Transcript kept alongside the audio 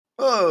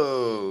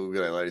Oh, good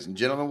day, ladies and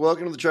gentlemen.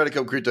 Welcome to the Trader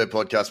Cobb Crypto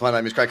Podcast. My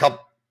name is Craig Cobb,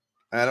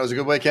 and it was a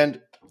good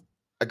weekend.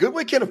 A good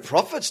weekend of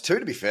profits too,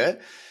 to be fair.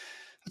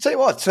 I'll tell you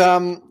what,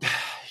 so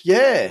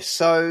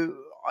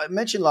I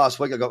mentioned last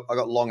week I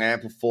got long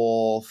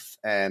Ampleforth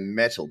and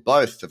Metal.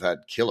 Both have had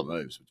killer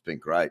moves. It's been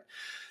great.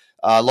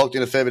 Locked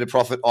in a fair bit of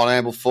profit on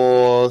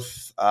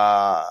Ampleforth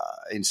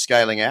in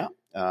scaling out.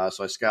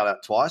 So I scaled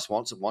out twice,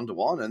 once at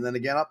 1-to-1, and then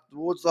again up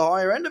towards the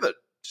higher end of it,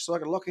 just so I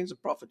could lock in some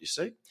profit, you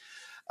see.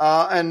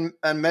 And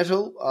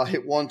Metal, I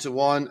hit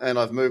 1-to-1, and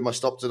I've moved my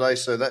stop today,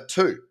 so that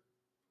too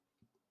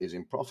is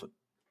in profit.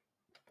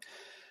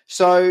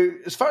 So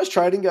as far as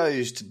trading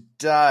goes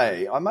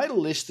today, I made a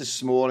list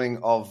this morning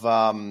of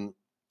 8-hour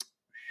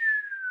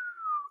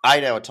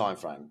time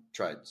frame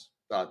trends,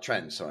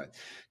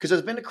 because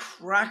there's been a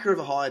cracker of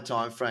a higher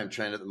time frame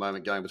trend at the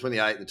moment going between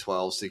the 8 and the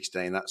 12,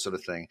 16, that sort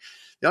of thing.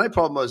 The only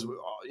problem was,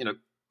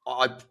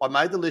 I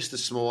made the list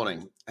this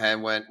morning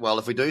and went, well,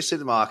 if we do see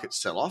the market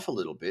sell off a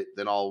little bit,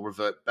 then I'll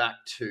revert back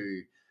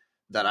to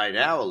that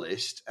 8-hour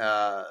list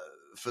for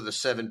the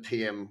 7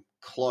 p.m.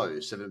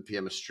 close, 7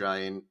 p.m.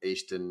 Australian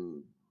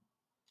Eastern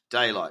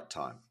Daylight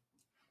Time.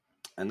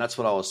 And that's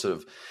what I was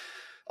thinking,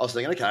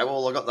 okay,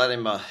 well, I got that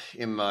in my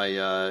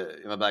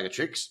bag of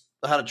tricks.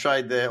 I had a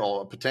trade there,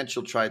 or a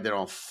potential trade there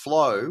on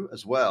Flow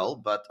as well,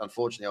 but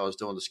unfortunately I was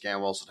doing the scan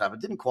whilst it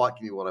happened. It didn't quite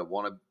give me what I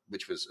wanted,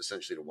 which was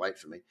essentially to wait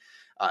for me,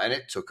 and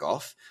it took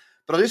off.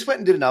 But I just went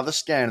and did another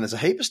scan, and there's a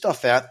heap of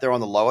stuff out there on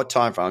the lower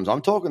time frames.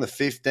 I'm talking the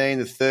 15,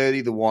 the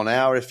 30, the 1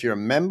 hour. If you're a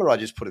member, I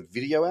just put a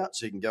video out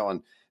so you can go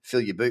and fill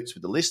your boots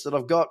with the list that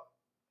I've got.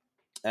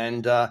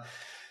 And I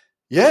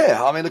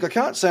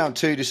can't say I'm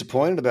too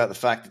disappointed about the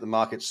fact that the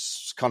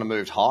market's kind of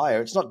moved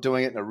higher. It's not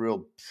doing it in a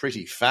real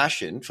pretty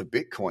fashion for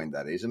Bitcoin,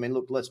 that is. I mean,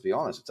 look, let's be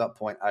honest. It's up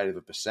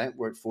 0.8%.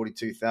 We're at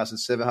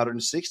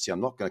 42,760.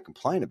 I'm not going to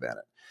complain about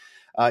it.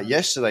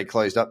 Yesterday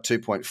closed up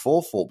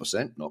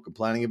 2.44%. Not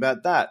complaining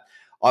about that.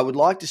 I would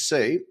like to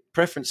see,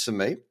 preference for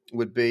me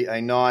would be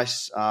a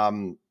nice, I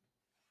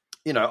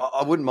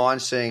wouldn't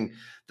mind seeing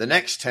the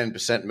next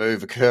 10%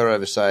 move occur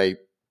over, say,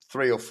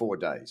 3 or 4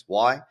 days.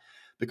 Why?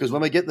 Because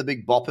when we get the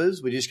big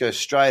boppers, we just go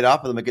straight up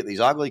and then we get these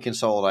ugly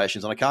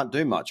consolidations, and I can't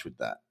do much with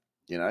that.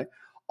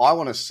 I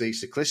want to see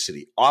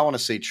cyclicity. I want to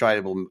see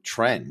tradable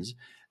trends,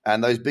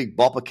 and those big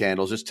bopper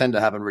candles just tend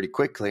to happen really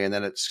quickly, and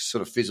then it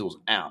sort of fizzles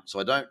out. So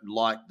I don't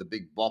like the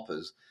big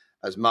boppers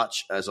as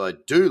much as I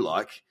do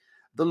like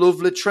the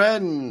lovely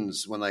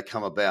trends when they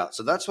come about.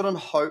 So that's what I'm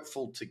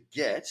hopeful to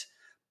get.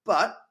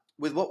 But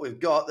with what we've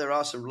got, there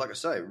are some, like I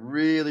say,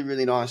 really,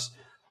 really nice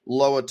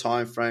lower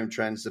time frame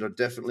trends that are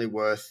definitely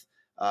worth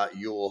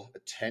your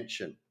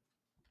attention.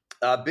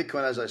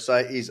 Bitcoin, as I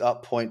say, is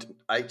up 0.8%.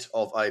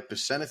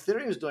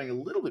 Ethereum is doing a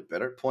little bit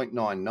better at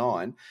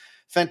 0.99.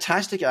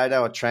 Fantastic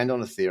 8-hour trend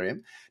on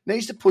Ethereum.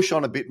 Needs to push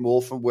on a bit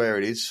more from where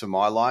it is for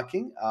my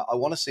liking. I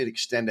want to see it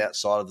extend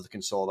outside of the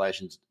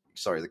consolidation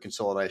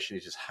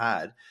it just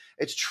had.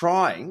 It's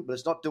trying, but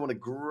it's not doing a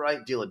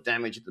great deal of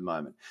damage at the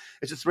moment.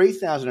 It's at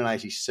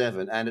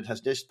 3,087, and it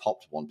has just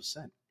popped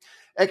 1%.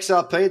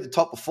 XRP, the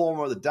top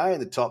performer of the day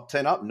in the top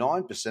 10, up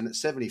 9% at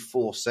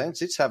 74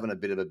 cents. It's having a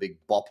bit of a big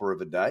bopper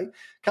of a day. A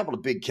couple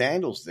of big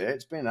candles there.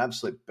 It's been an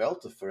absolute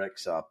belter for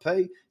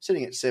XRP,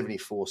 sitting at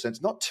 74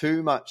 cents. Not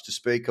too much to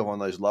speak of on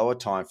those lower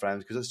time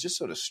frames because it's just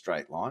sort of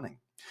straight lining.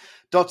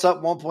 Dot's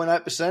up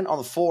 1.8% on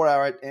the 4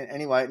 hour.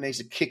 Anyway, it needs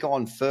to kick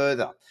on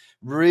further.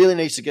 Really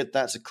needs to get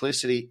that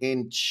cyclicity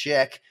in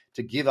check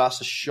to give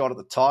us a shot at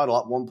the title,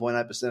 up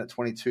 1.8% at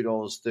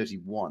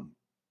 $22.31.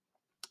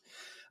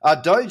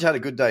 Doge had a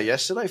good day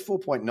yesterday,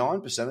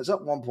 4.9%. It's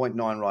up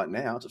 1.9 right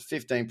now. It's at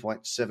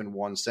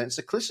 15.71 cents.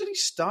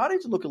 Cyclicity's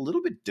starting to look a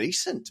little bit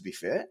decent, to be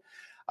fair.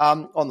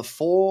 On the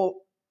 4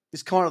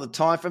 is kind of the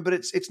time frame, but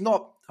it's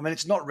not. I mean,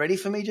 it's not ready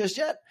for me just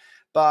yet.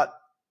 But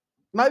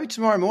maybe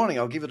tomorrow morning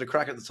I'll give it a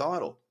crack at the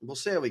title. We'll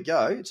see how we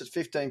go. It's at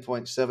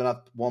 15.7,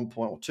 up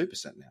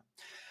 1.2% now.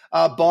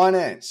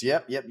 Binance,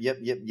 yep.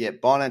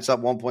 Binance up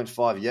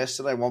 1.5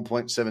 yesterday,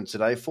 1.7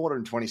 today,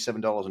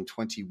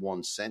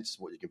 $427.21 is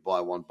what you can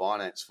buy one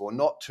Binance for.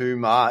 Not too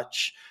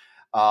much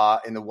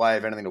in the way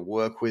of anything to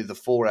work with. The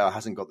 4 hour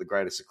hasn't got the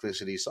greatest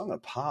cyclicity, so I'm going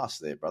to pass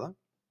there, brother.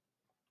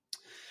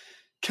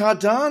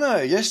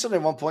 Cardano, yesterday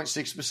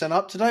 1.6%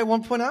 up, today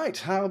 1.8.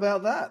 How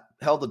about that?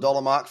 Held the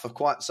dollar mark for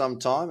quite some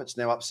time. It's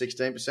now up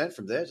 16%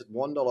 from there. It's at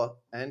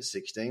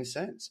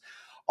 $1.16.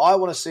 I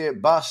want to see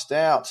it bust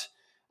out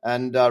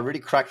and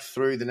really crack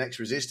through the next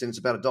resistance.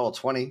 About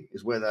 $1.20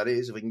 is where that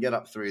is. If we can get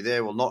up through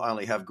there, we'll not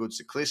only have good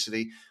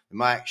cyclicity, we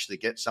may actually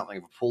get something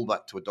of a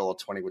pullback to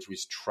 $1.20, which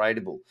is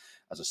tradable.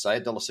 As I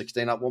say,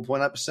 $1.16 up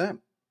 1.8%.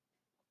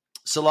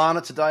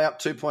 Solana today up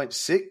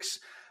 2.6.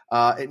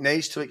 It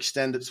needs to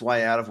extend its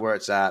way out of where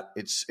it's at.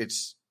 It's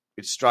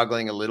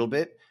struggling a little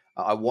bit.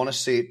 I want to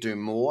see it do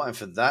more, and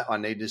for that, I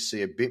need to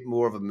see a bit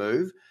more of a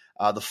move.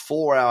 The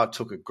 4 hour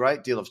took a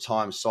great deal of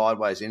time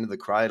sideways into the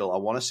cradle. I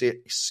want to see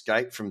it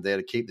escape from there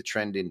to keep the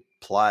trend in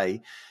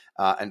play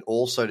and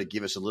also to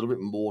give us a little bit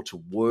more to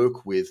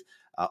work with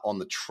on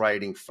the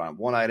trading front.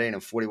 118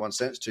 and 41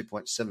 cents,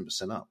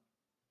 2.7% up.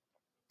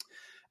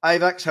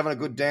 AVAX having a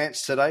good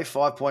dance today,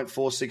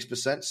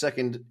 5.46%,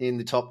 second in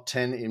the top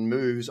 10 in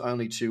moves,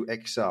 only to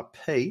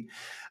XRP.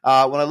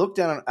 When I look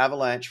down on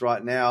Avalanche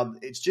right now,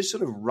 it's just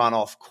sort of run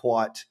off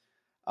quite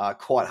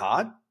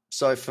hard.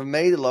 So for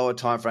me, the lower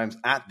timeframes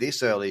at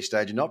this early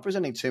stage are not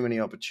presenting too many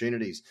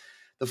opportunities.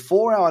 The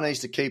 4-hour needs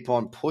to keep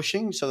on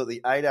pushing so that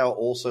the 8-hour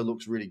also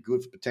looks really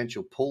good for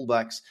potential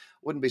pullbacks.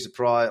 Wouldn't be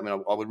surprised. I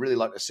mean, I would really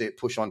like to see it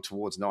push on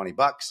towards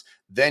 $90,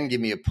 then give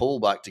me a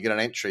pullback to get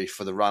an entry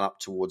for the run up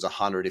towards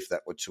 100 if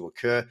that were to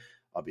occur.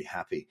 I'd be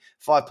happy.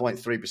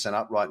 5.3%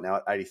 up right now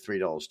at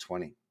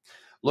 $83.20.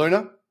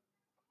 Luna,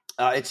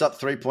 it's up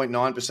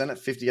 3.9% at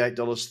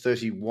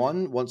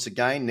 $58.31. Once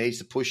again, needs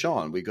to push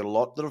on. We've got a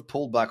lot that have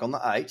pulled back on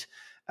the 8,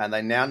 and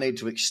they now need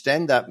to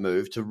extend that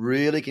move to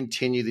really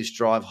continue this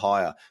drive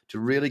higher, to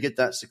really get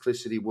that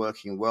cyclicity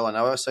working well. I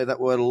know I say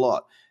that word a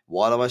lot.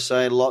 Why do I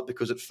say it a lot?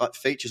 Because it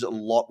features a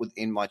lot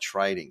within my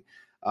trading.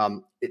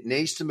 It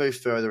needs to move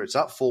further. It's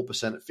up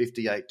 4% at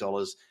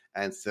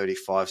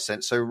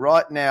 $58.35. So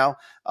right now,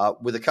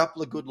 with a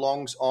couple of good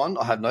longs on,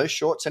 I have no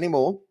shorts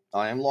anymore.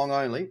 I am long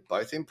only,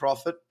 both in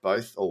profit,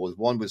 with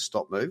one with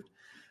stop moved.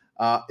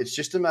 It's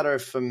just a matter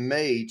of, for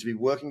me, to be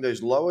working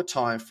those lower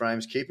time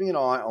frames, keeping an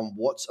eye on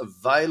what's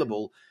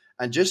available,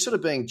 and just sort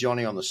of being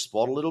Johnny on the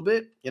spot a little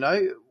bit. You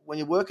know, when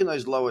you're working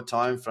those lower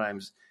time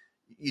frames,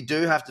 you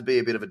do have to be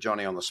a bit of a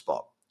Johnny on the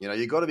spot. You know,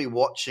 you've got to be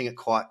watching it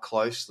quite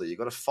closely. You've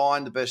got to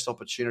find the best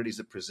opportunities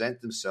that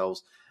present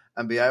themselves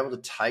and be able to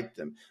take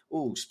them.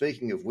 Oh,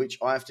 speaking of which,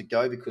 I have to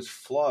go because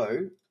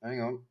Flow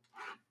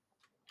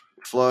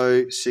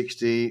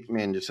 60,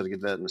 man, just got to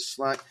get that in the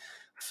Slack.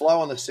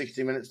 Flow on the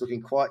 60 minutes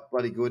looking quite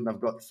bloody good, and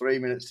I've got 3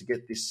 minutes to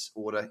get this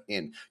order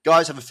in.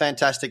 Guys, have a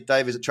fantastic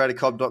day. Visit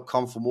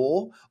tradercobb.com for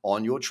more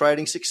on your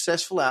trading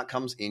successful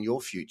outcomes in your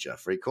future.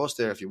 Free course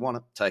there if you want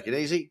it. Take it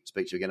easy.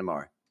 Speak to you again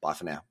tomorrow. Bye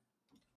for now.